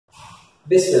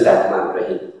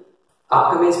बिस्मिल्लाहिर्रहमानिर्रहीम।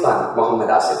 आपका मेजबान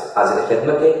मोहम्मद आसिफ हाजिर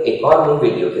खिदमत है एक और नई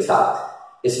वीडियो के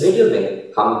साथ। इस वीडियो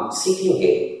में हम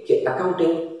सीखेंगे कि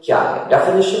अकाउंटिंग क्या है,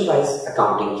 डेफिनेशन वाइज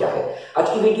अकाउंटिंग क्या है। आज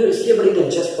की वीडियो इसलिए बड़ी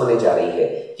दिलचस्प होने जा रही है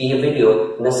कि ये वीडियो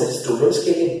न सिर्फ स्टूडेंट्स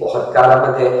के लिए बहुत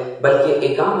कारआमद है, बल्कि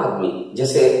एक आम आदमी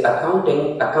जिसे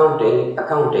अकाउंटिंग अकाउंटिंग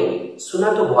अकाउंटिंग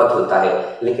सुना तो बहुत होता है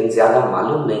लेकिन ज्यादा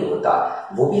मालूम नहीं होता,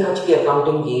 वो भी आज की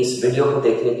अकाउंटिंग की इस वीडियो को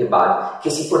देखने के बाद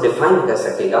किसी को डिफाइन कर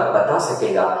सकेगा, बता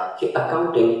सकेगा कि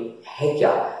अकाउंटिंग है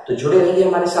क्या। तो जुड़े रहिए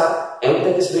हमारे साथ, एंड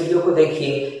तक इस वीडियो को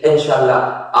देखिए। इंशाल्लाह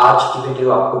आज की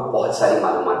वीडियो आपको बहुत सारी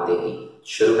मालूमात देगी।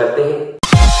 शुरू करते हैं।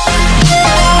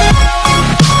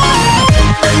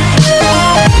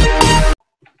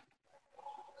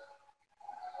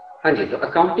 हाँ जी, तो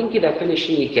अकाउंटिंग की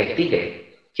डेफिनेशन ये कहती है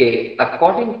कि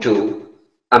according to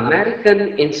American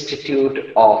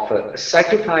institute of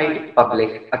certified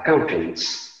public accountants,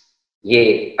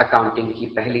 ये अकाउंटिंग की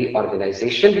पहली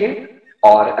ऑर्गेनाइजेशन है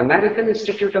और American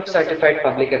institute of certified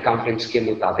public accountants के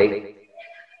मुताबिक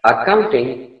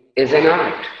accounting is an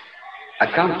art.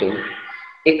 Accounting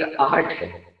एक आर्ट है,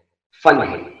 फन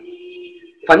है।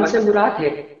 फन से मुराद है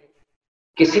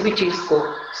किसी भी चीज को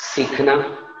सीखना,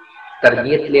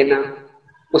 तरबियत लेना,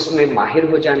 उसमें माहिर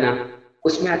हो जाना,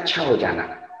 उसमें अच्छा हो जाना।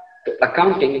 तो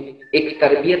अकाउंटिंग एक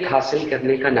तरबियत हासिल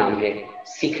करने का नाम है,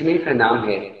 सीखने का नाम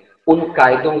है, उन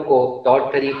कायदों को, तौर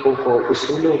तरीकों को,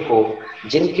 उसूलों को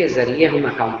जिनके जरिए हम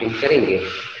अकाउंटिंग करेंगे,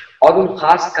 और उन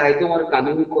खास कायदों और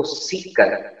कानून को सीख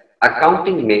कर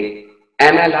अकाउंटिंग में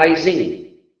एनालाइजिंग,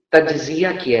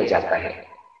 तज्जिया किया जाता है।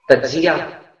 तज्जिया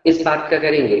इस बात का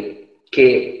करेंगे कि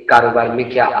कारोबार में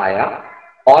क्या आया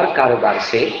और कारोबार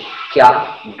से क्या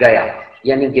गया,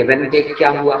 यानी गिव एंड टेक क्या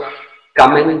हुआ,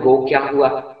 कम एंड गो क्या हुआ।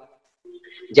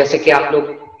 जैसे कि आप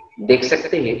लोग देख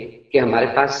सकते हैं कि हमारे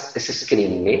पास इस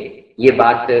स्क्रीन में ये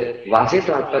बात वाज़ेह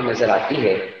तौर पर नजर आती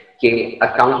है कि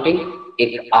अकाउंटिंग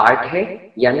एक आर्ट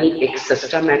है, यानी एक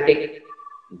सिस्टमैटिक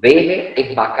वे है,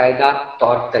 एक बाकायदा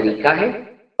तौर तरीका है।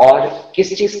 और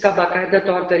किस चीज का बाकायदा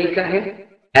तौर तरीका है?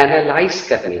 एनालाइज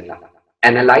करने का।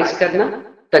 एनालाइज करना,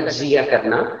 तज्जिया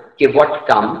करना कि व्हाट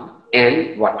कम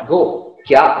एंड व्हाट गो,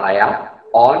 क्या आया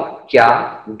और क्या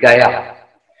गया।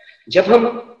 जब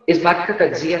हम इस बात का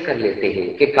तज्जिया कर लेते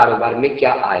हैं कि कारोबार में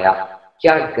क्या आया,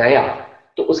 क्या गया,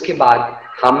 तो उसके बाद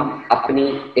हम अपनी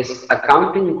इस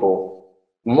अकाउंटिंग को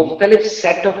मुख्तलिफ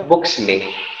सेट ऑफ बुक्स में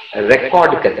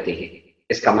रिकॉर्ड करते हैं।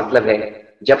 इसका मतलब है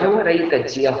जब हमारा ये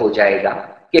तज्जिया हो जाएगा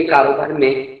कि कारोबार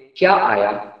में क्या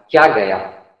आया, क्या गया,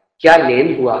 क्या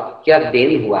लेन हुआ, क्या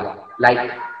देन हुआ।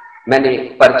 लाइक मैंने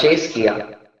परचेज किया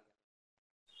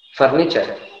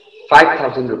फर्नीचर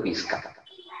 5000 रुपीज का,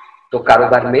 तो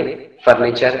कारोबार में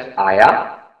फर्नीचर आया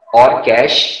और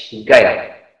कैश गया।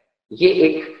 ये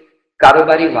एक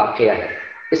कारोबारी वाकया है।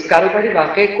 इस कारोबारी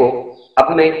वाकये को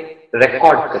अब मैं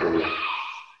रिकॉर्ड करूंगा।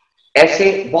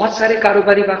 ऐसे बहुत सारे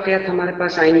कारोबारी वाकयात हमारे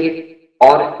पास आएंगे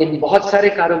और इन बहुत सारे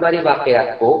कारोबारी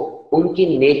वाकयात को उनकी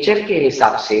नेचर के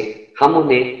हिसाब से हम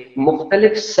उन्हें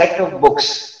मुख्तलिफ सेट ऑफ बुक्स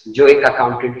जो एक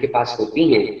अकाउंटेंट के पास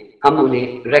होती हैं, हम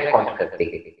उन्हें रिकॉर्ड करते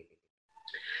हैं।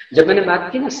 जब मैंने बात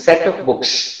की ना सेट ऑफ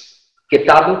बुक्स,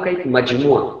 किताबों का एक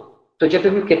मजमुआ, तो जब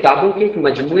हम किताबों के एक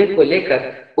मजमुए को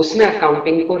लेकर उसमें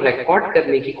अकाउंटिंग को रिकॉर्ड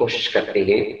करने की कोशिश करते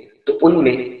हैं, तो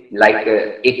उनमें लाइक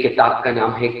एक किताब का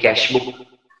नाम है कैश बुक।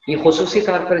 ये खुसूसी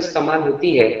तौर पर इस्तेमाल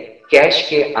होती है कैश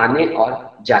के आने और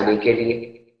जाने के लिए।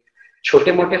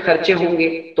 छोटे मोटे खर्चे होंगे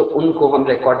तो उनको हम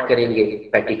रिकॉर्ड करेंगे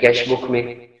पेटी कैश बुक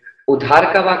में।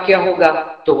 उधार का वाकया होगा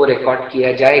तो वो रिकॉर्ड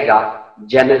किया जाएगा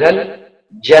जनरल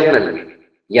जर्नल में,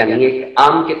 यानी एक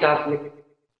आम किताब में।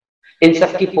 इन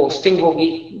सब की पोस्टिंग होगी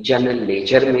जनरल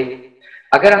लेजर में।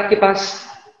 अगर आपके पास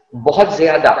बहुत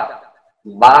ज्यादा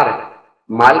बार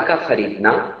माल का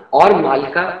खरीदना और माल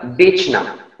का बेचना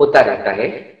होता रहता है,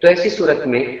 तो ऐसी सूरत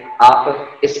में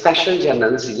आप स्पेशल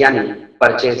जर्नल्स यानी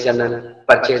purchase journal,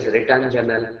 purchase return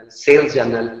journal, sales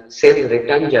journal, sales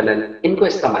return journal, इनको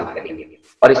इस्तेमाल करेंगे।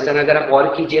 और इस तरह अगर आप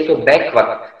और कीजिए तो बैक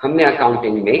वक्त हमने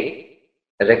अकाउंटिंग में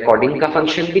रिकॉर्डिंग का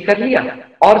फंक्शन भी कर लिया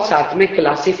और साथ में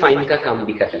क्लासीफाइंग का काम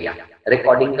भी कर लिया।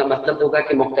 रिकॉर्डिंग का मतलब होगा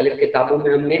कि मुख्तलिफ किताबों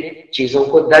में हमने चीजों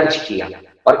को दर्ज किया,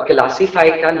 और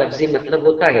क्लासीफाई का लफ्जी मतलब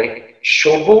होता है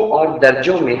शोबों और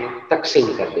दर्जों में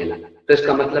तकसीम कर देना। तो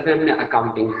इसका मतलब है हमने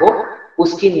अकाउंटिंग को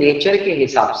उसकी नेचर के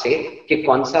हिसाब से कि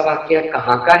कौन सा वाकया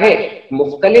कहाँ का है,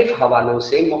 मुख्तलिफ हवालों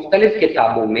से मुख्तलिफ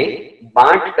किताबों में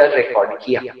बांट कर रिकॉर्ड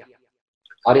किया।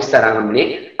 और इस तरह हमने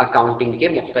अकाउंटिंग के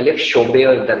मुख्तलिफ शोबे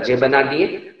और दर्जे बना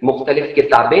दिए, मुख्तलिफ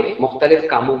किताबें मुख्तलिफ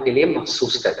कामों के लिए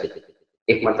मखसूस कर दी।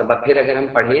 एक मरतबा फिर अगर हम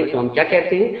पढ़ें तो हम क्या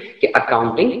कहते हैं कि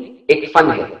अकाउंटिंग एक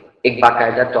फन है, एक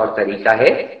बाकायदा तौर तरीका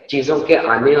है चीजों के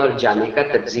आने और जाने का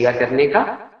तज्जिया करने का,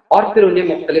 और फिर उन्हें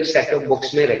मुख्तलिफ सेट ऑफ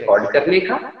बुक्स में रिकॉर्ड करने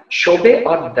का, शोबे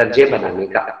और दर्जे बनाने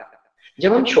का।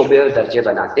 जब हम शोबे और दर्जे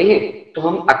बनाते हैं तो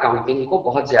हम अकाउंटिंग को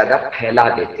बहुत ज्यादा फैला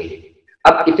देते हैं।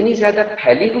 अब इतनी ज्यादा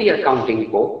फैली हुई अकाउंटिंग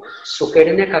को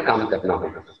सुकेड़ने का काम करना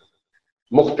होगा,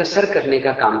 मुख्तसर करने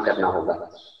का काम करना होगा।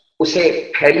 उसे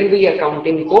फैली हुई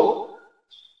अकाउंटिंग को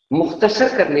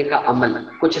मुख्तसर करने का अमल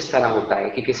कुछ इस तरह होता है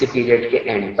कि किसी पीरियड के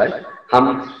एंड पर हम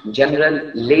जनरल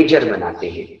लेजर बनाते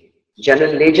हैं।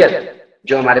 जनरल लेजर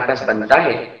जो हमारे पास बनता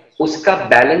है उसका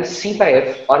बैलेंस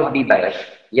C/F और B/F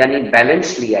यानी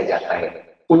बैलेंस लिया जाता है।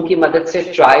 उनकी मदद से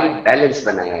ट्रायल बैलेंस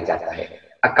बनाया जाता है।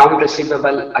 अकाउंट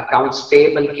रिसीवेबल, अकाउंट्स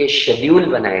पेएबल के शेड्यूल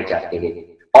बनाए जाते हैं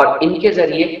और इनके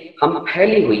जरिए हम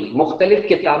फैली हुई मुख्तलिफ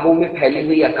किताबों में फैली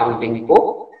हुई अकाउंटिंग को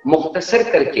मुख्तसर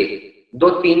करके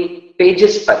 2-3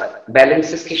 पेजेस पर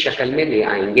बैलेंसेस की शक्ल में ले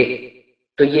आएंगे।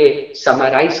 तो ये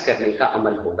समराइज करने का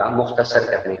अमल होगा, मुख्तसर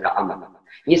करने का अमल।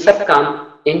 ये सब काम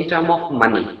इन टर्म ऑफ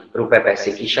मनी, रुपए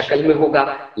पैसे की शक्ल में होगा।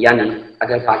 यानी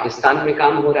अगर पाकिस्तान में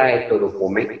काम हो रहा है तो रुपयों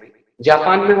में,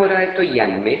 जापान में हो रहा है तो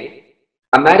येन में,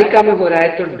 अमेरिका में हो रहा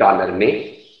है तो डॉलर में,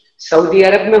 सऊदी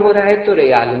अरब में हो रहा है तो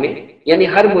रियाल में, यानी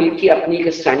हर मुल्क की अपनी एक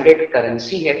स्टैंडर्ड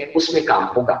करेंसी है, उसमें काम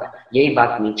होगा। यही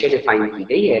बात नीचे डिफाइन की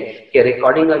गई है कि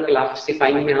रिकॉर्डिंग और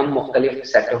क्लासिफाइंग में हम मुख्तलिफ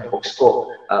सेट ऑफ बुक्स को,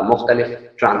 मुख्तलिफ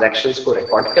ट्रांजैक्शंस को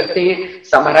रिकॉर्ड करते हैं।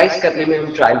 समराइज करने में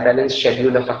हम trial balance,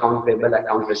 schedule of account payable,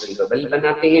 account receivable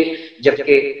बनाते हैं।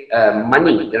 जबकि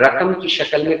मनी, रकम की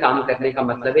शक्ल में काम करने का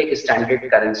मतलब है कि स्टैंडर्ड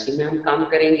करेंसी में हम काम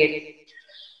करेंगे।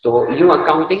 तो यूं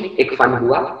अकाउंटिंग एक फन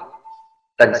हुआ,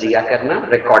 तज्जिया करना,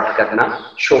 रिकॉर्ड करना,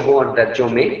 शोबों और दर्जों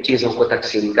में चीजों को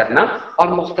तकसीम करना और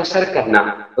मुख्तसर करना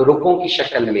रुपयों की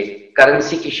शक्ल में,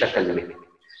 करेंसी की शक्ल में।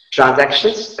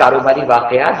 ट्रांजैक्शंस, कारोबारी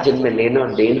वाकयात जिनमें लेन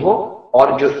और देन हो,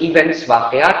 और जो इवेंट्स,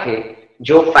 वाकयात हैं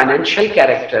जो फाइनेंशियल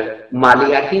कैरेक्टर,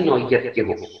 मालियाती नौइयत के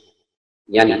हो।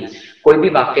 यानी कोई भी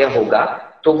वाकया होगा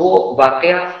तो वो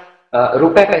वाकया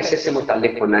रुपए पैसे से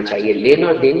मुतालिक होना चाहिए, लेन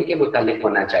और देन के मुतालिक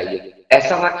होना चाहिए।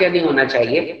 ऐसा वाकया नहीं होना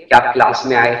चाहिए कि आप क्लास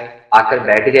में आए, आकर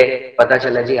बैठ गए, पता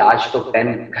चला जी आज तो पेन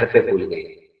घर पे भूल गए।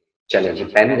 चले जी,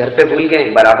 पेन घर पे भूल गए,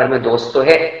 बराबर में दोस्त तो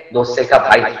है, दोस्त से कहा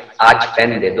भाई आज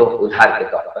पेन दे दो उधार के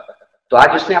तौर पर। तो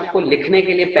आज उसने आपको लिखने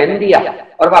के लिए पेन दिया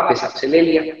और वापस आपसे ले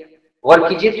लिया। गौर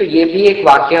कीजिए, तो ये भी एक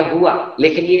वाकया हुआ,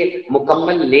 लेकिन ये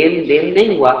मुकम्मल लेन देन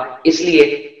नहीं हुआ,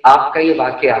 इसलिए आपका ये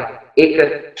वाकया एक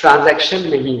ट्रांजैक्शन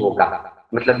नहीं होगा।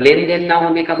 मतलब लेन देन ना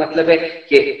होने का मतलब है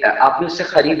कि आपने उससे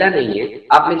खरीदा नहीं है,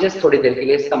 आपने जस्ट थोड़ी देर के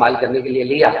लिए इस्तेमाल करने के लिए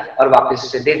लिया और वापस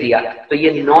उसे दे दिया। तो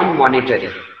ये non monetary,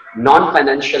 non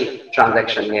financial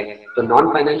transaction है। तो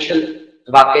नॉन फाइनेंशियल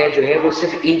वाकया जो है वो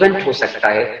सिर्फ इवेंट हो सकता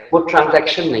है, वो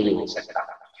ट्रांजैक्शन नहीं हो सकता।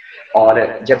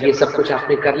 और जब ये सब कुछ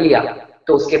आपने कर लिया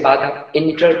तो उसके बाद आप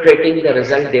interpreting the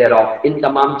result there of, इन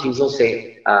तमाम चीजों से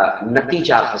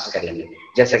नतीजा हासिल करेंगे।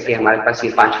 जैसा कि हमारे पास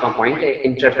ये 5वां पॉइंट है,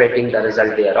 interpreting the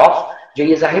result there of, जो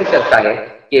ये जाहिर करता है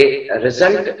कि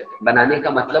रिजल्ट बनाने का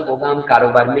मतलब होगा हम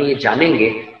कारोबार में ये जानेंगे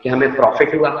कि हमें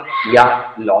प्रॉफिट हुआ या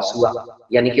लॉस हुआ।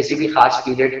 यानी किसी भी खास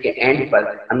पीरियड के एंड पर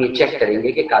हम ये चेक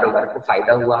करेंगे कि कारोबार को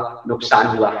फायदा हुआ, नुकसान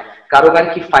हुआ।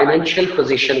 कारोबार की फाइनेंशियल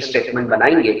पोजीशन स्टेटमेंट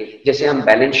बनाएंगे, जैसे हम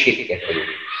बैलेंस शीट कहते हैं।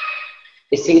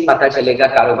 इससे ही पता चलेगा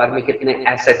कारोबार में कितने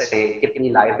एसेट्स हैं, कितनी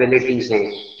लायबिलिटीज हैं,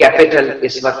 कैपिटल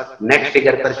इस वक्त नेट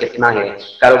फिगर पर कितना है,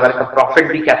 कारोबार का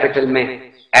प्रॉफिट भी कैपिटल में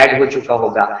ऐड हो चुका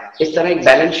होगा। इस तरह एक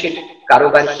बैलेंस शीट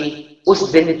कारोबार की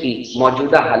उस दिन की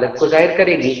मौजूदा हालत को जाहिर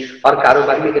करेगी और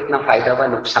कारोबार में कितना फायदा हुआ,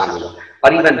 नुकसान हुआ।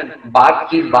 और इवन बात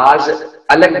की बाज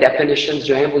अलग डेफिनेशंस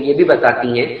जो हैं वो ये भी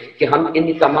बताती हैं कि हम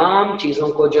इन तमाम चीजों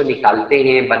को जो निकालते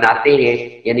हैं, बनाते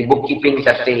हैं, यानी बुक कीपिंग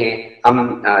करते हैं,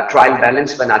 हम ट्रायल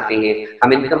बैलेंस बनाते हैं,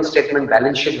 हम इनकम स्टेटमेंट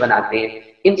बैलेंस शीट बनाते हैं,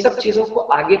 इन सब चीजों को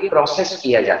आगे प्रोसेस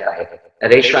किया जाता है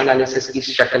रेशियो एनालिसिस की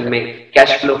शक्ल में,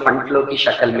 कैश फ्लो, फंड फ्लो की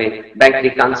शक्ल में, बैंक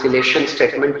रिकॉन्सिलिएशन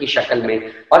स्टेटमेंट की शक्ल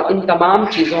में। और इन तमाम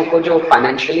चीजों को जो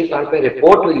फाइनेंशियली तौर पे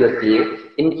रिपोर्ट हुई होती है,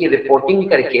 इनकी रिपोर्टिंग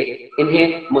करके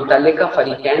इन्हें मुतल्लिका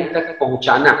फरीकैन तक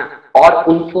पहुंचाना और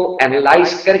उनको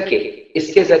एनालाइज करके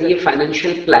इसके जरिए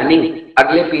फाइनेंशियल प्लानिंग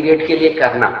अगले पीरियड के लिए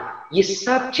करना, ये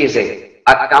सब चीजें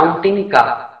अकाउंटिंग का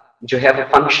जो है वो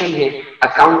फंक्शन है।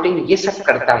 अकाउंटिंग ये सब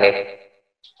करता है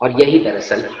और यही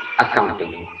दरअसल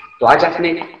अकाउंटिंग है। तो आज आपने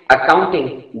accounting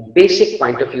basic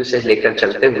point of view से लेकर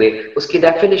चलते हुए उसकी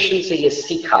डेफिनेशन से ये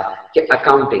सीखा कि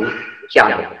अकाउंटिंग क्या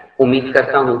है। उम्मीद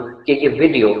करता हूं कि ये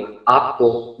वीडियो आपको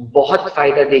बहुत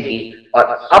फायदा देगी। और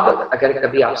अब अगर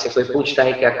कभी आपसे कोई पूछता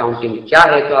है कि अकाउंटिंग क्या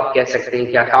है, तो आप कह सकते हैं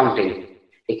कि अकाउंटिंग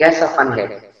एक ऐसा फन है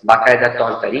बाकायदा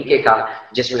तौर तरीके का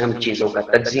जिसमें हम चीजों का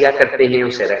तज्जिया करते हैं,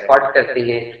 उसे रिकॉर्ड करते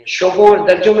हैं, शोबों और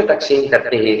दर्जों में तकसीम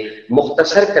करते हैं,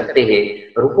 मुख्तसर करते हैं,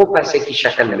 रुपयों पैसे की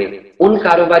शक्ल में उन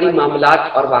कारोबारी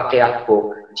मामलात और वाकयात को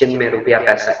जिनमें रुपया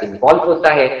पैसा इन्वॉल्व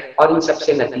होता है और इन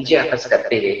सबसे नतीजे अखज़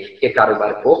करते हैं कि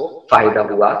कारोबार को फायदा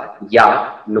हुआ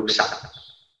या नुकसान।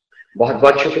 बहुत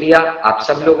बहुत शुक्रिया आप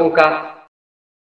सब लोगों का।